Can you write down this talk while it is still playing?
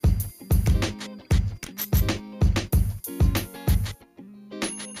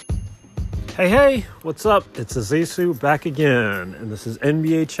Hey, what's up? It's the Zissou back again, and this is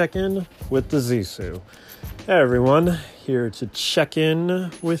NBA Check-In with the Zissou. Hey everyone, here to check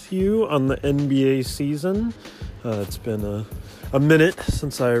in with you on the NBA season. It's been a minute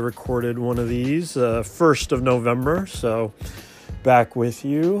since I recorded one of these, 1st of November, so back with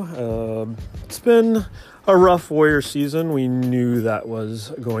you. It's been a rough Warrior season. We knew that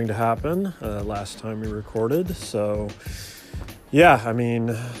was going to happen last time we recorded, so yeah, I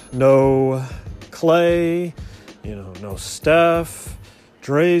mean, no Clay, no Steph,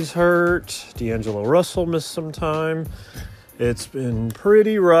 Dre's hurt, D'Angelo Russell missed some time. It's been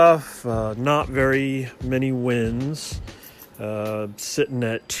pretty rough, not very many wins. Sitting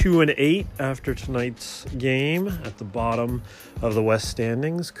at 2-8 after tonight's game at the bottom of the West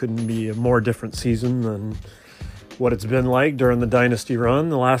standings. Couldn't be a more different season than what it's been like during the dynasty run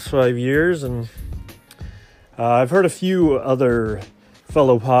the last 5 years, and I've heard a few other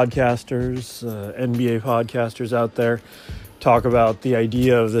fellow podcasters, NBA podcasters out there, talk about the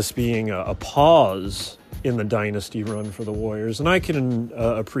idea of this being a pause in the dynasty run for the Warriors, and I can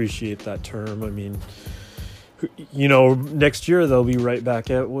appreciate that term. I mean, next year they'll be right back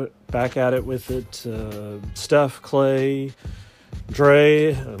at it with it. Steph, Clay,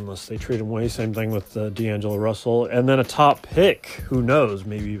 Dre, unless they trade him away. Same thing with D'Angelo Russell. And then a top pick. Who knows?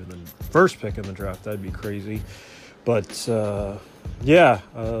 Maybe even the first pick in the draft. That'd be crazy. But,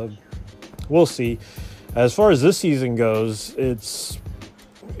 we'll see. As far as this season goes, it's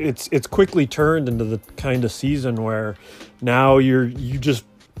quickly turned into the kind of season where now you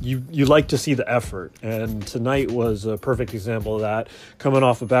like to see the effort, and tonight was a perfect example of that. Coming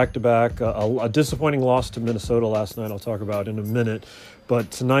off a back-to-back, a disappointing loss to Minnesota last night, I'll talk about in a minute, but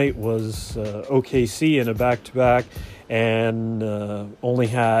tonight was OKC in a back-to-back, and only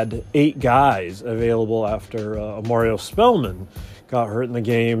had 8 guys available after Mario Spellman got hurt in the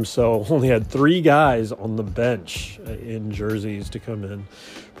game, so only had 3 guys on the bench in jerseys to come in.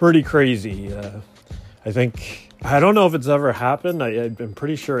 Pretty crazy. I don't know if it's ever happened. I'm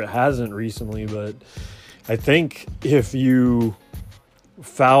pretty sure it hasn't recently, but I think if you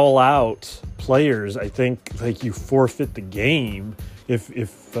foul out players, I think you forfeit the game if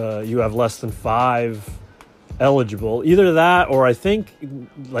you have less than 5 eligible. Either that, or I think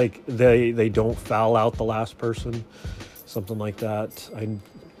they don't foul out the last person, something like that.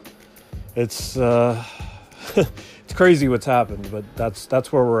 It's it's crazy what's happened, but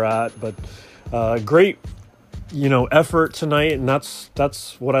that's where we're at. But great. Effort tonight, and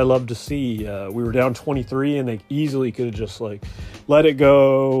that's what I love to see. We were down 23, and they easily could have just let it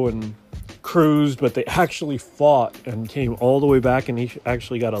go and cruised, but they actually fought and came all the way back, and he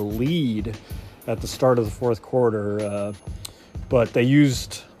actually got a lead at the start of the fourth quarter. But they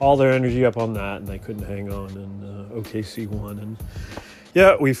used all their energy up on that, and they couldn't hang on, and OKC won. And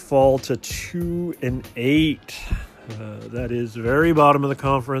yeah, we fall to 2-8. That is very bottom of the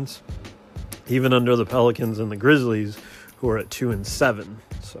conference, even under the Pelicans and the Grizzlies, who are at 2-7.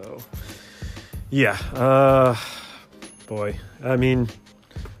 So, yeah, boy. I mean,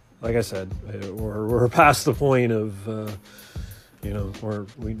 like I said, we're past the point of,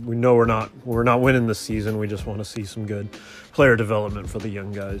 we know we're not winning this season. We just want to see some good player development for the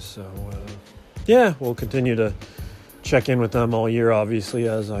young guys. So, yeah, we'll continue to check in with them all year, obviously,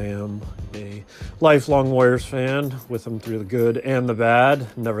 as I am a lifelong Warriors fan, with them through the good and the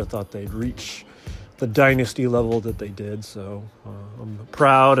bad. Never thought they'd reach the dynasty level that they did, so I'm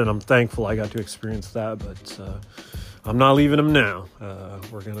proud and I'm thankful I got to experience that, but I'm not leaving them now.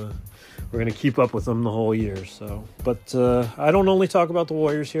 We're gonna keep up with them the whole year. So, but I don't only talk about the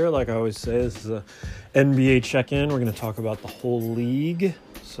Warriors here, like I always say. This is a NBA check-in. We're gonna talk about the whole league.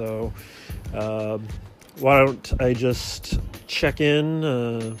 So why don't I just check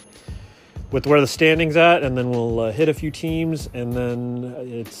in with where the standings at, and then we'll hit a few teams. And then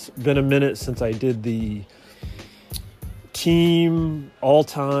it's been a minute since I did the team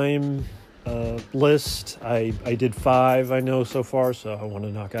all-time list. I did 5, I know, so far, so I want to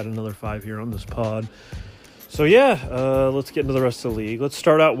knock out another 5 here on this pod. So yeah, let's get into the rest of the league. Let's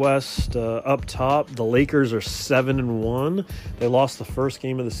start out west. Up top, the Lakers are 7-1. They lost the first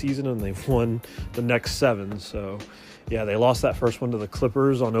game of the season, and they've won the next 7. So yeah, they lost that first one to the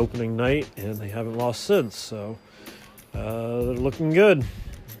Clippers on opening night, and they haven't lost since. So they're looking good.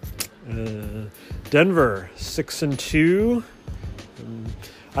 Denver 6-2.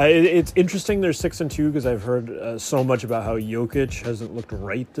 It's interesting they're 6-2 because I've heard so much about how Jokic hasn't looked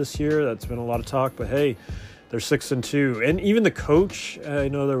right this year. That's been a lot of talk, but hey, they're 6-2. And even the coach, I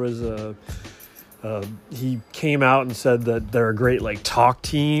know there was he came out and said that they're a great talk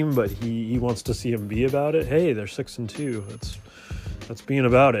team, but he wants to see him be about it. Hey, they're 6-2. that's being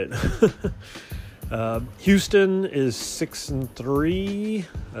about it. Houston is 6-3.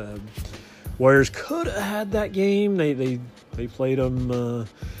 Warriors could have had that game. They played them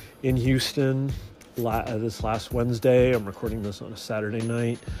in Houston this last Wednesday. I'm recording this on a Saturday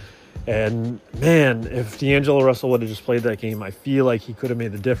night. And, man, if D'Angelo Russell would have just played that game, I feel like he could have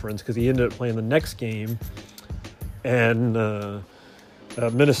made the difference because he ended up playing the next game. And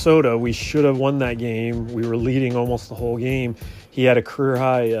Minnesota, we should have won that game. We were leading almost the whole game. He had a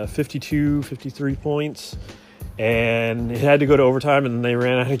career-high 52, 53 points. And it had to go to overtime, and then they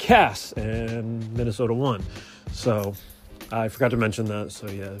ran out of gas, and Minnesota won. So I forgot to mention that. So,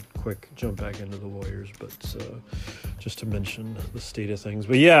 yeah, quick jump back into the Warriors. But just to mention the state of things.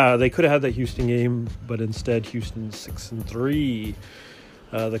 But, yeah, they could have had that Houston game, but instead Houston's 6-3.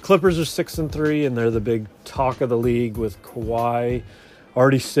 The Clippers are 6-3, and they're the big talk of the league with Kawhi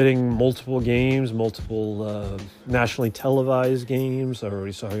already sitting multiple games, multiple nationally televised games.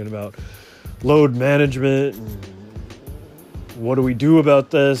 Everybody's talking about load management and what do we do about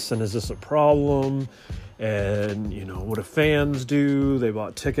this, and is this a problem, and what do fans do? They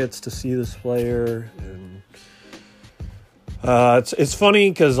bought tickets to see this player, and it's funny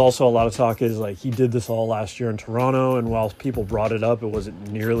because also a lot of talk is like he did this all last year in Toronto, and while people brought it up, it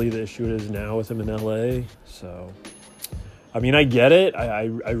wasn't nearly the issue it is now with him in LA. So I mean, I get it.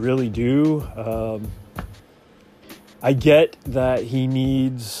 I really do. I get that he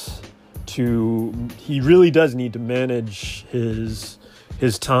really does need to manage his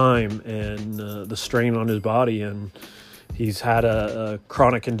time and the strain on his body, and he's had a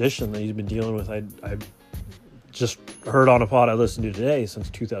chronic condition that he's been dealing with. I just heard on a pod I listened to today since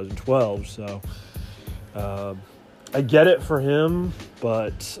 2012, so I get it for him,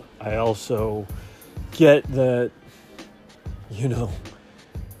 but I also get that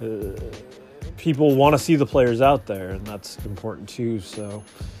people want to see the players out there, and that's important too. So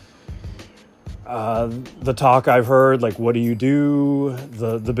the talk I've heard, like, what do you do?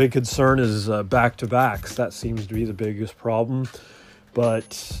 The big concern is back-to-backs. That seems to be the biggest problem.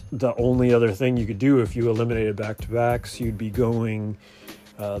 But the only other thing you could do if you eliminated back-to-backs, you'd be going,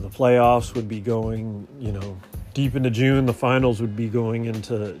 the playoffs would be going, deep into June. The finals would be going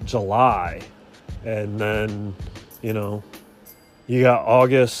into July. And then, you got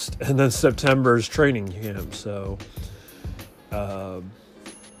August, and then September's training camp. So, I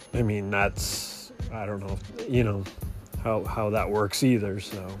mean, I don't know, how that works either.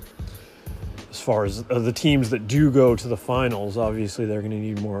 So, as far as the teams that do go to the finals, obviously they're going to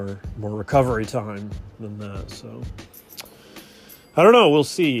need more recovery time than that. So, I don't know. We'll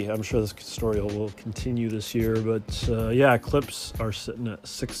see. I'm sure this story will continue this year. But, Clips are sitting at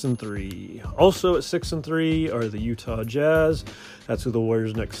 6-3. Also at 6-3 are the Utah Jazz. That's who the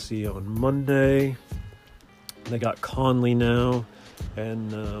Warriors next see on Monday. They got Conley now.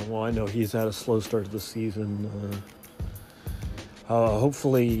 And, I know he's had a slow start to the season.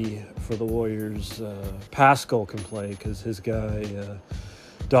 Hopefully for the Warriors, Pascal can play because his guy,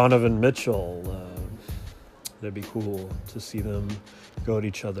 Donovan Mitchell, that'd be cool to see them go at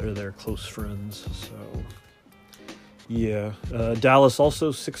each other. They're close friends. So, yeah. Dallas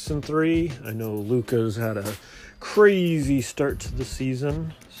also 6-3. I know Luka's had a crazy start to the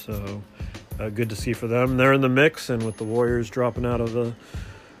season. So, good to see for them. They're in the mix, and with the Warriors dropping out of the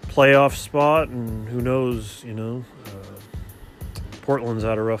playoff spot, and who knows, Portland's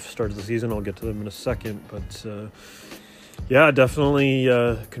had a rough start to the season. I'll get to them in a second. But, definitely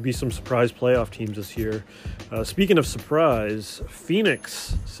could be some surprise playoff teams this year. Speaking of surprise,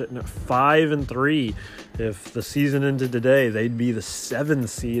 Phoenix sitting at 5-3. If the season ended today, they'd be the 7th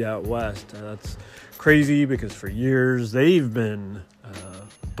seed out west. That's crazy because for years they've been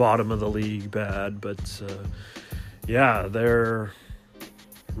bottom of the league bad. But, they're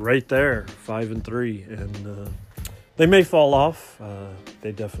right there, 5-3. And they may fall off.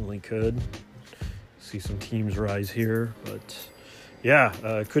 They definitely could. See some teams rise here, but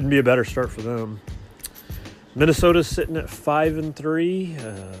couldn't be a better start for them. Minnesota's sitting at 5-3.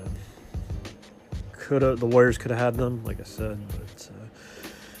 The Warriors could have had them, like I said, but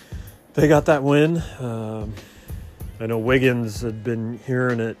they got that win. I know Wiggins had been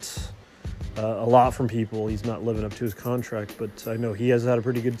hearing it a lot from people. He's not living up to his contract, but I know he has had a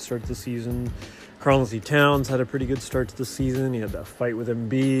pretty good start to the season. Karl-Anthony Towns had a pretty good start to the season. He had that fight with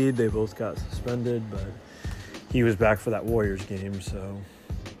Embiid. They both got suspended, but he was back for that Warriors game. So,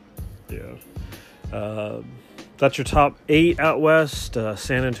 yeah. that's your top 8 out west.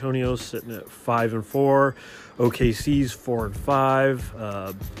 San Antonio's sitting at 5-4. OKC's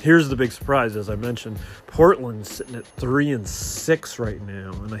 4-5. Here's the big surprise, as I mentioned. Portland's sitting at 3-6 right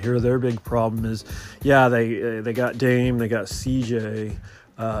now, and I hear their big problem is, they got Dame, they got CJ,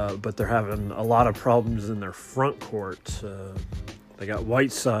 but they're having a lot of problems in their front court. They got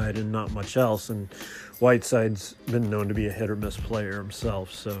Whiteside and not much else, and Whiteside's been known to be a hit or miss player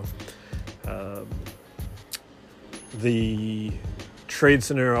himself. So the trade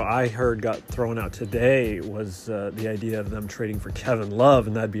scenario I heard got thrown out today was the idea of them trading for Kevin Love,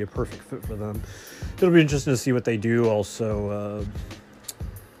 and that'd be a perfect fit for them. It'll be interesting to see what they do. Also,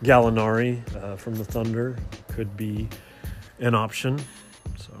 Gallinari from the Thunder could be an option.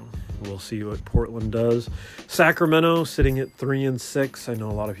 So we'll see what Portland does. Sacramento sitting at 3-6. I know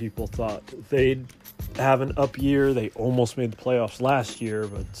a lot of people thought they'd have an up year. They almost made the playoffs last year,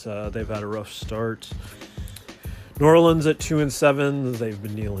 but they've had a rough start. New Orleans at 2-7. They've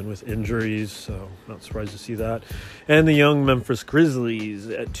been dealing with injuries, so not surprised to see that. And the young Memphis Grizzlies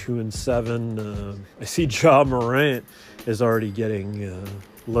at 2-7. I see Ja Morant is already getting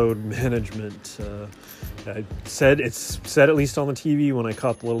load management. It's said at least on the TV when I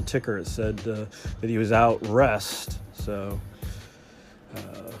caught the little ticker, it said that he was out rest. So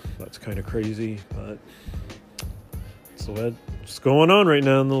that's kind of crazy, but that's what's going on right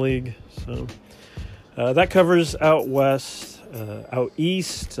now in the league. So. That covers out west. Out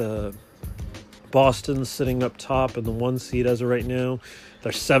east, Boston's sitting up top in the 1 seed as of right now.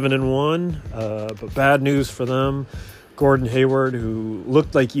 They're 7-1, but bad news for them. Gordon Hayward, who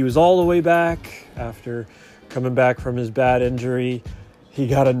looked like he was all the way back after coming back from his bad injury, he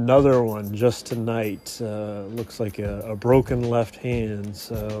got another one just tonight. Looks like a broken left hand,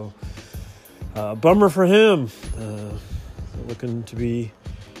 so bummer for him. Looking to be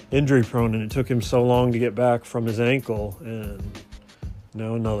injury prone, and it took him so long to get back from his ankle, and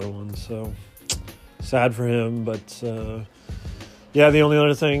now another one. So sad for him, but the only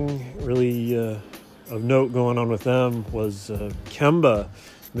other thing really of note going on with them was Kemba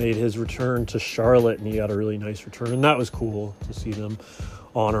made his return to Charlotte, and he got a really nice return, and that was cool to see them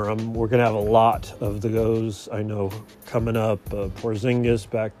honor him. We're gonna have a lot of those, I know, coming up. Porzingis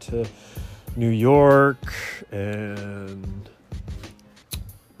back to New York, and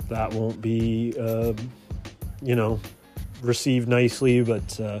that won't be, received nicely.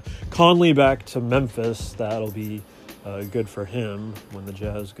 But Conley back to Memphis, that'll be good for him when the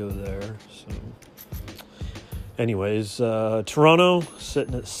Jazz go there. So, anyways, Toronto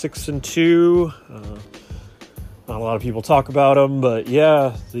sitting at 6-2. Not a lot of people talk about them, but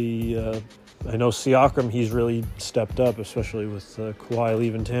I know Siakam, he's really stepped up, especially with Kawhi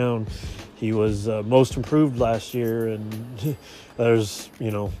leaving town. He was most improved last year, and there's,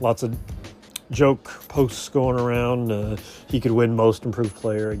 lots of joke posts going around. He could win most improved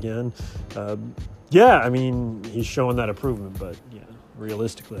player again. He's showing that improvement, but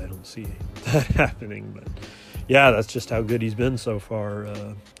realistically, I don't see that happening. But that's just how good he's been so far.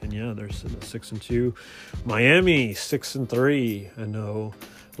 They're sitting at 6-2. Miami 6-3. I know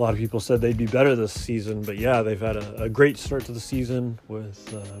a lot of people said they'd be better this season, but they've had a great start to the season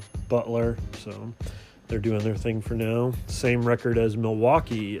with Butler, so they're doing their thing for now. Same record as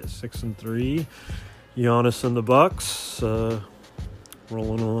Milwaukee at 6-3. Giannis and the Bucks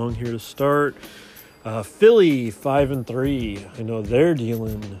rolling along here to start. Philly 5-3. I know they're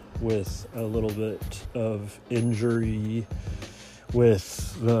dealing with a little bit of injury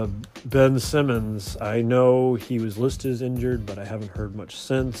with Ben Simmons. I know he was listed as injured, but I haven't heard much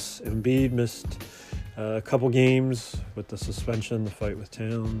since. Embiid missed a couple games with the suspension, the fight with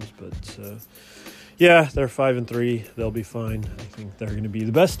Towns, but they're 5-3. They'll be fine. I think they're going to be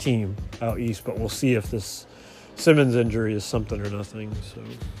the best team out east, but we'll see if this Simmons injury is something or nothing. So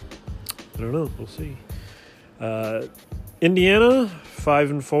I don't know. We'll see. Indiana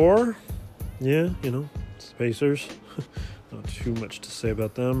 5-4. It's the Pacers. Not too much to say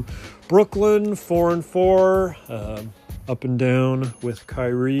about them. Brooklyn 4-4, up and down with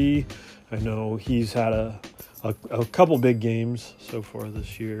Kyrie. I know he's had a couple big games so far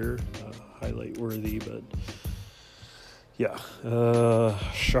this year, highlight worthy. But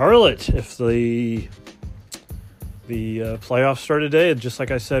Charlotte, if the playoffs start today, just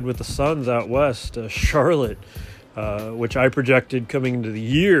like I said with the Suns out west, Charlotte, which I projected coming into the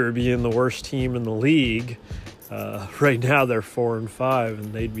year being the worst team in the league. Right now they're 4-5,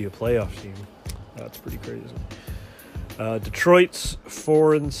 and they'd be a playoff team. That's pretty crazy. Detroit's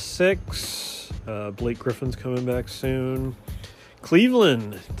 4-6. Blake Griffin's coming back soon.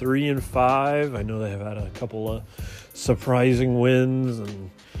 Cleveland 3-5. I know they have had a couple of surprising wins,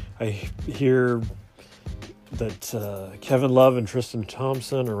 and I hear that Kevin Love and Tristan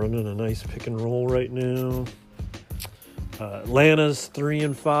Thompson are running a nice pick and roll right now. Atlanta's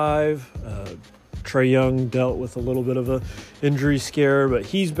 3-5. Trae Young dealt with a little bit of a injury scare, but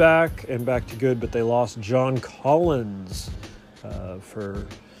he's back and back to good. But they lost John Collins for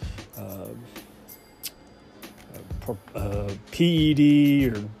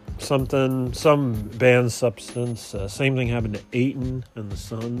PED or something, some banned substance. Same thing happened to Ayton and the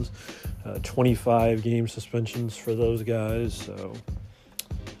Suns. 25 game suspensions for those guys. So,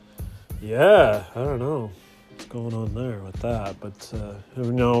 yeah, I don't know what's going on there with that. But,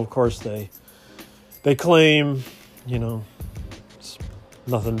 of course they claim, it's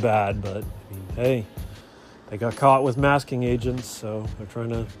nothing bad. But, hey, they got caught with masking agents, so they're trying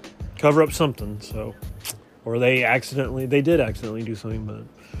to cover up something. So, or they did accidentally do something, but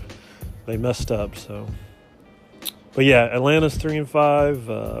they messed up, so. But yeah, Atlanta's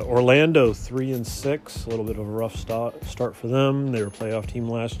 3-5. Orlando 3-6. A little bit of a rough start for them. They were a playoff team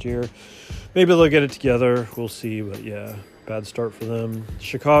last year. Maybe they'll get it together. We'll see. But yeah, bad start for them.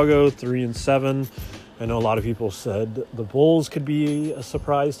 Chicago 3-7. I know a lot of people said the Bulls could be a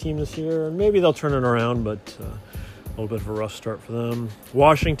surprise team this year. Maybe they'll turn it around, but a little bit of a rough start for them.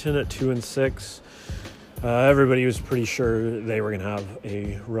 Washington at 2-6. Everybody was pretty sure they were going to have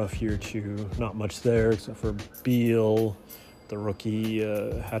a rough year too. Not much there except for Beal, the rookie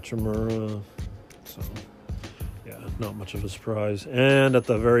Hachimura. So, yeah, not much of a surprise. And at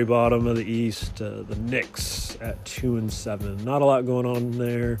the very bottom of the East, the Knicks at 2-7. Not a lot going on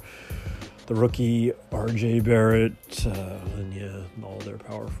there. The rookie RJ Barrett, and all their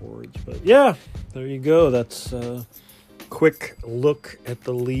power forwards. But yeah, there you go. That's a quick look at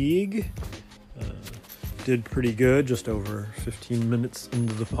the league. Did pretty good, just over 15 minutes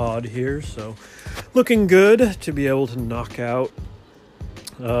into the pod here, so looking good to be able to knock out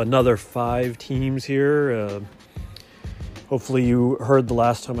another 5 teams here. Hopefully you heard the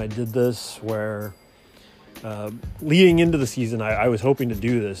last time I did this where leading into the season I was hoping to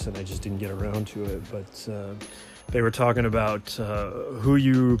do this and I just didn't get around to it, but they were talking about who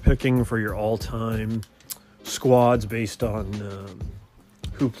you picking for your all-time squads based on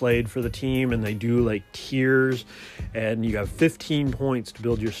who played for the team, and they do like tiers, and you have 15 points to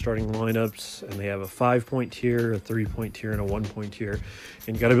build your starting lineups, and they have a 5-point tier, a 3-point tier, and a 1-point tier,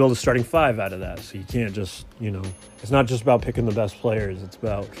 and you got to build a starting 5 out of that. So you can't just, it's not just about picking the best players, it's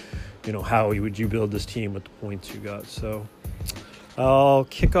about, how would you build this team with the points you got. So I'll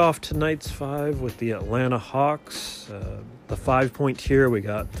kick off tonight's 5 with the Atlanta Hawks. The 5-point tier, we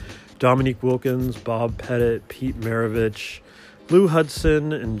got Dominique Wilkins, Bob Pettit, Pete Maravich, Lou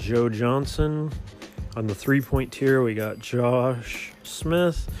Hudson, and Joe Johnson. On the 3-point tier, we got Josh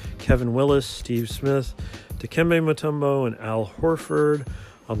Smith, Kevin Willis, Steve Smith, Dikembe Mutombo, and Al Horford.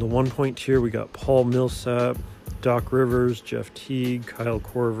 On the 1-point tier, we got Paul Millsap, Doc Rivers, Jeff Teague, Kyle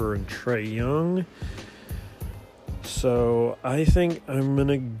Korver, and Trae Young. So I think I'm going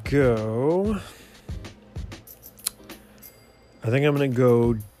to go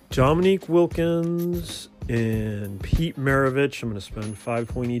Dominique Wilkins and Pete Maravich. I'm going to spend 5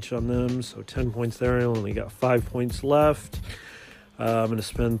 points each on them, so 10 points there. I only got 5 points left. I'm going to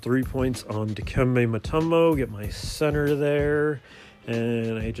spend 3 points on Dikembe Mutombo, get my center there,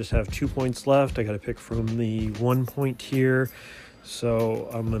 and I just have 2 points left. I got to pick from the 1-point tier, so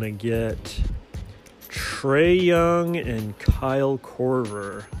I'm going to get Trae Young and Kyle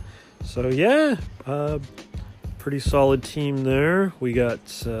Korver. So yeah, pretty solid team there. We got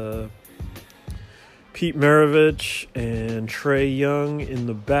Pete Maravich and Trae Young in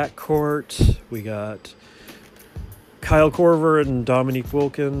the backcourt. We got Kyle Korver and Dominique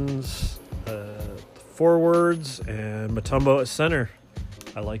Wilkins forwards, and Mutombo at center.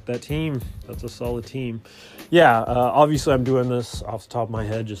 I like that team. That's a solid team. Yeah, obviously I'm doing this off the top of my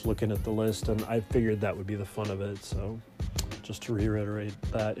head, just looking at the list, and I figured that would be the fun of it. So just to reiterate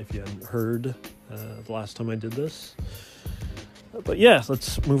that if you hadn't heard the last time I did this. But yeah,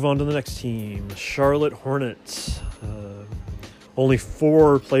 let's move on to the next team. Charlotte Hornets. Only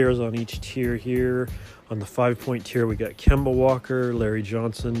 4 players on each tier here. On the 5-point tier, we got Kemba Walker, Larry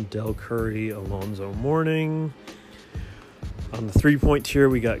Johnson, Del Curry, Alonzo Mourning. On the 3-point tier,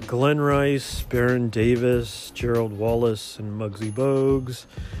 we got Glenn Rice, Baron Davis, Gerald Wallace, and Muggsy Bogues.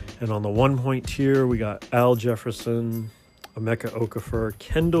 And on the 1-point tier, we got Al Jefferson, Emeka Okafor,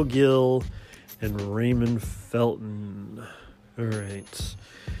 Kendall Gill, and Raymond Felton. All right.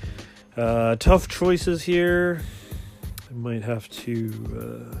 Tough choices here. I might have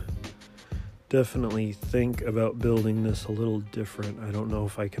to definitely think about building this a little different. I don't know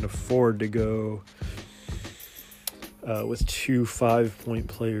if I can afford to go with 2 5-point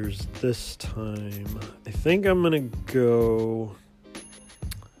players this time. I think I'm going to go,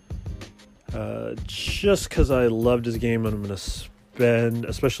 just because I loved his game, and I'm going to spend,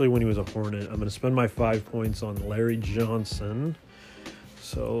 especially when he was a Hornet, I'm going to spend my 5 points on Larry Johnson.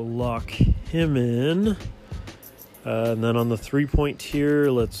 So lock him in. And then on the 3-point tier,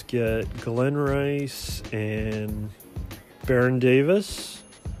 let's get Glenn Rice and Baron Davis.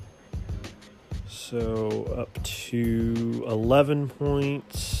 So up to 11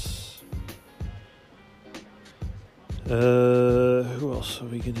 points. Who else are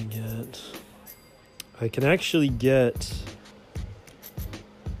we going to get? I can actually get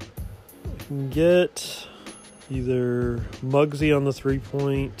either Muggsy on the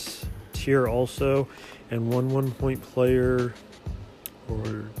 3-point tier also, and 1-point player,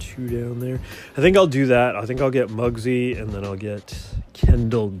 or 2 down there. I think I'll do that. I think I'll get Muggsy, and then I'll get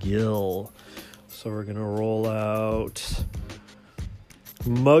Kendall Gill. So we're going to roll out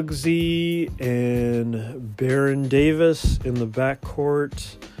Muggsy and Baron Davis in the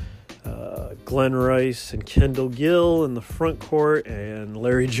backcourt, Glenn Rice and Kendall Gill in the front court, and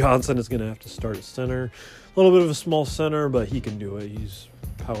Larry Johnson is going to have to start at center. A little bit of a small center, but he can do it. He's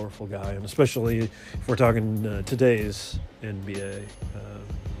a powerful guy, and especially if we're talking today's NBA.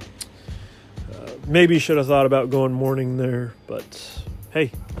 Maybe should have thought about going morning there, but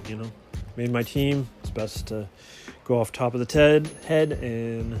hey, made my team. It's best to go off top of the head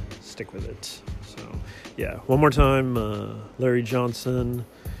and stick with it. So, yeah, one more time, Larry Johnson,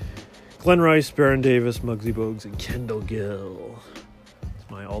 Glenn Rice, Baron Davis, Muggsy Bogues, and Kendall Gill. It's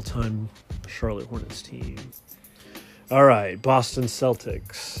my all-time Charlotte Hornets team. All right, Boston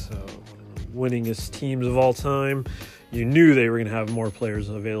Celtics. So, one of the winningest teams of all time. You knew they were going to have more players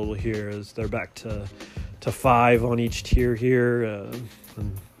available here, as they're back to 5 on each tier here. And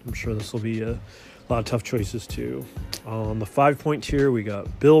I'm sure this will be a lot of tough choices too. On the 5-point tier, we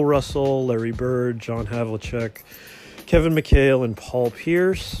got Bill Russell, Larry Bird, John Havlicek, Kevin McHale, and Paul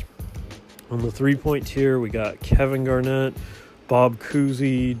Pierce. On the 3-point tier, we got Kevin Garnett, Bob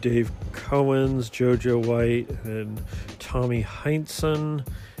Cousy, Dave Cowens, JoJo White, and Tommy Heinsohn.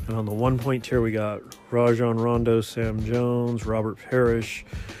 And on the 1-point tier, we got Rajon Rondo, Sam Jones, Robert Parrish,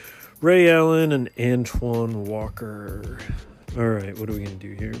 Ray Allen, and Antoine Walker. All right, what are we going to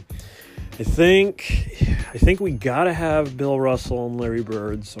do here? I think we got to have Bill Russell and Larry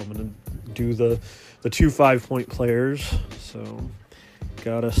Bird, so I'm going to do the 2 5-point players. So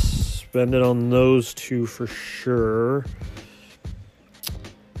got to spend it on those 2 for sure.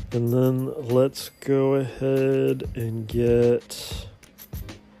 And then let's go ahead and get...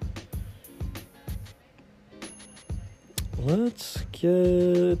 We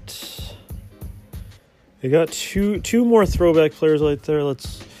got two more throwback players right there.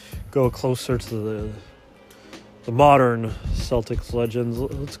 Let's go closer to the modern Celtics legends.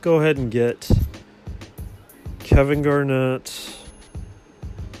 Let's go ahead and get Kevin Garnett,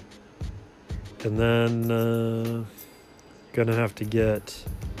 and then gonna have to get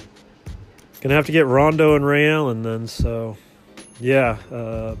Rondo and Ray Allen then. So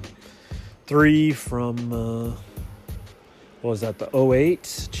yeah, 3 from what was that, the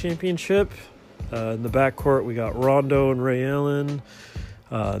 2008 championship. In the backcourt, we got Rondo and Ray Allen.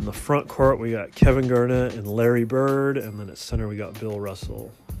 In the front court, we got Kevin Garnett and Larry Bird. And then at center, we got Bill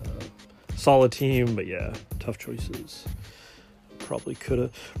Russell. Solid team, but yeah, tough choices. Probably could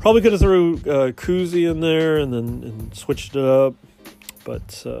have threw Cousy in there and switched it up.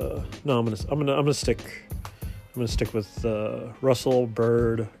 But no, I'm gonna stick with Russell,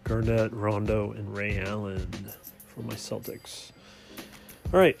 Bird, Garnett, Rondo, and Ray Allen for my Celtics.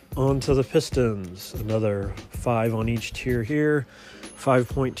 All right, on to the Pistons. Another 5 on each tier here.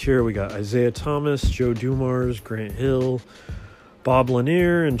 5-point tier, we got Isaiah Thomas, Joe Dumars, Grant Hill, Bob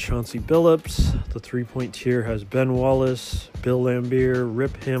Lanier, and Chauncey Billups. The 3-point tier has Ben Wallace, Bill Laimbeer,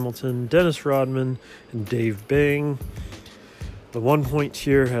 Rip Hamilton, Dennis Rodman, and Dave Bing. The 1-point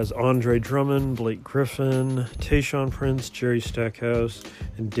tier has Andre Drummond, Blake Griffin, Tayshaun Prince, Jerry Stackhouse,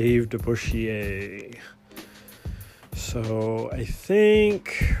 and Dave DeBusschere. So I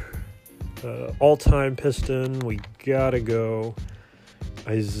think all-time Piston, we gotta go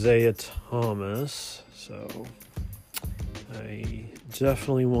Isaiah Thomas. So I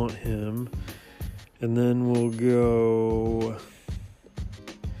definitely want him. And then we'll go...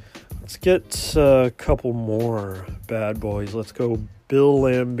 Let's get a couple more bad boys. Let's go Bill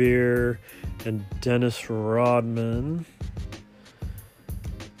Laimbeer and Dennis Rodman.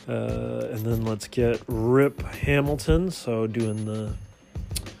 And then let's get Rip Hamilton. So doing the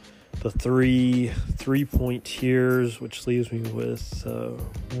 3-point tiers, which leaves me with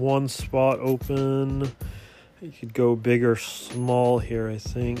 1 spot open. You could go big or small here, I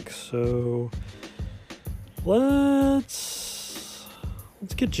think. So let's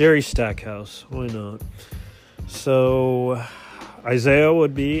get Jerry Stackhouse. Why not? So Isaiah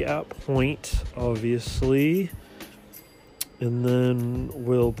would be at point, obviously. And then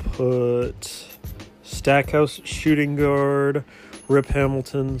we'll put Stackhouse at shooting guard, Rip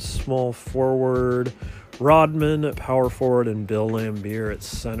Hamilton small forward, Rodman at power forward, and Bill Laimbeer at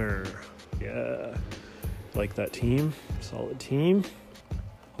center. Yeah, like that team. Solid team.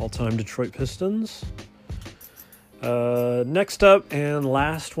 All-time Detroit Pistons. Next up and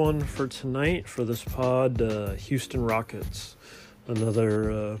last one for tonight for this pod, Houston Rockets.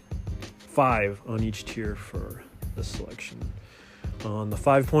 Another 5 on each tier for this selection. On the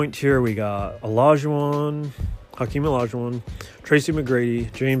 5-point tier, we got Hakeem Olajuwon, Tracy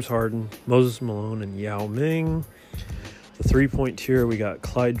McGrady, James Harden, Moses Malone, and Yao Ming. The 3-point tier, we got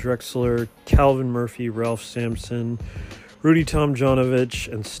Clyde Drexler, Calvin Murphy, Ralph Sampson, Rudy Tomjanovich,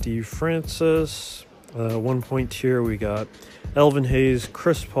 and Steve Francis. 1-point tier, we got Elvin Hayes,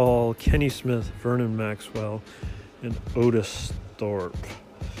 Chris Paul, Kenny Smith, Vernon Maxwell, and Otis Thorpe.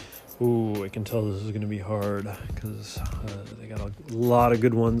 Ooh, I can tell this is going to be hard because they got a lot of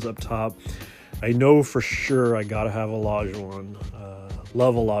good ones up top. I know for sure I got to have Olajuwon.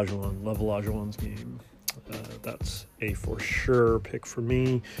 Love Olajuwon. Love Olajuwon's game. That's a for sure pick for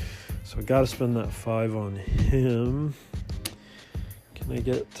me. So I got to spend that 5 on him. Can I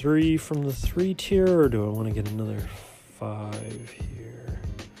get 3 from the 3 tier, or do I want to get another 5 here?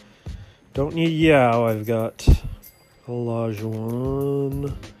 Don't need Yao. I've got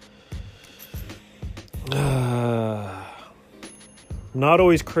Olajuwon. Not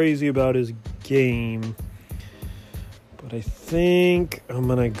always crazy about his game, but I think I'm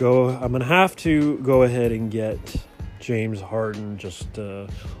gonna have to go ahead and get James Harden. Just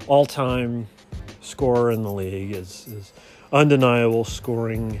all-time scorer in the league, is undeniable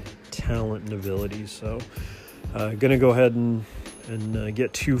scoring talent and ability. So gonna go ahead and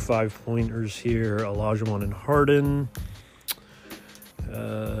get 2 5-pointers here, Olajuwon and Harden.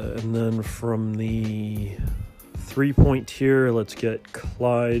 And then from the 3-point tier, let's get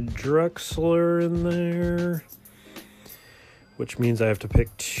Clyde Drexler in there, which means I have to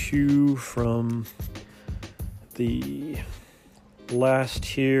pick 2 from the last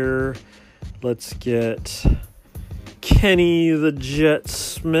tier. Let's get Kenny the Jet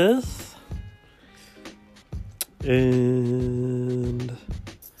Smith. And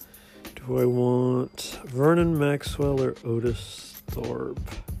do I want Vernon Maxwell or Otis Thorpe?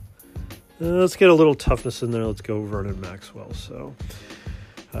 Let's get a little toughness in there. Let's go Vernon Maxwell. So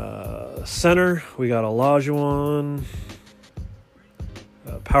center, we got Olajuwon.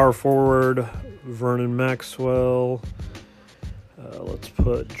 Power forward, Vernon Maxwell. Let's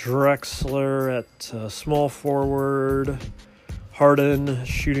put Drexler at small forward. Harden,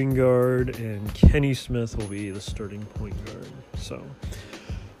 shooting guard, and Kenny Smith will be the starting point guard. So,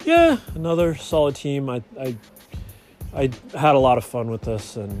 yeah, another solid team. I had a lot of fun with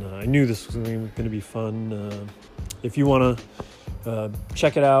this, and I knew this was going to be fun. If you want to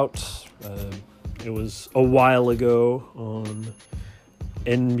check it out, it was a while ago on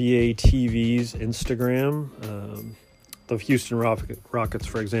NBA TV's Instagram. The Houston Rockets,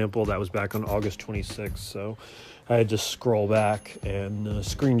 for example, that was back on August 26th, so I had to scroll back and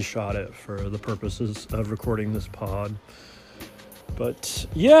screenshot it for the purposes of recording this pod. But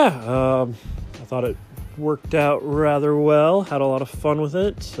yeah, I thought it worked out rather well. Had a lot of fun with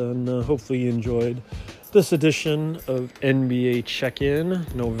it, and hopefully you enjoyed this edition of NBA Check-In,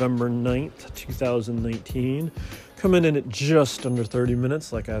 November 9th, 2019. Coming in at just under 30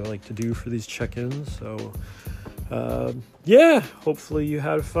 minutes, like I like to do for these check-ins. So, yeah, hopefully you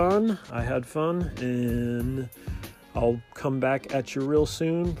had fun. I had fun, and I'll come back at you real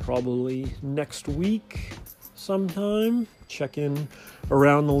soon, probably next week sometime. Check in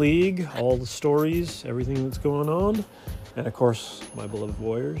around the league, all the stories, everything that's going on, and of course, my beloved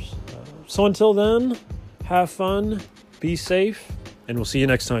Warriors. So until then, have fun, be safe, and we'll see you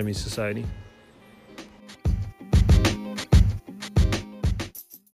next time, E Society.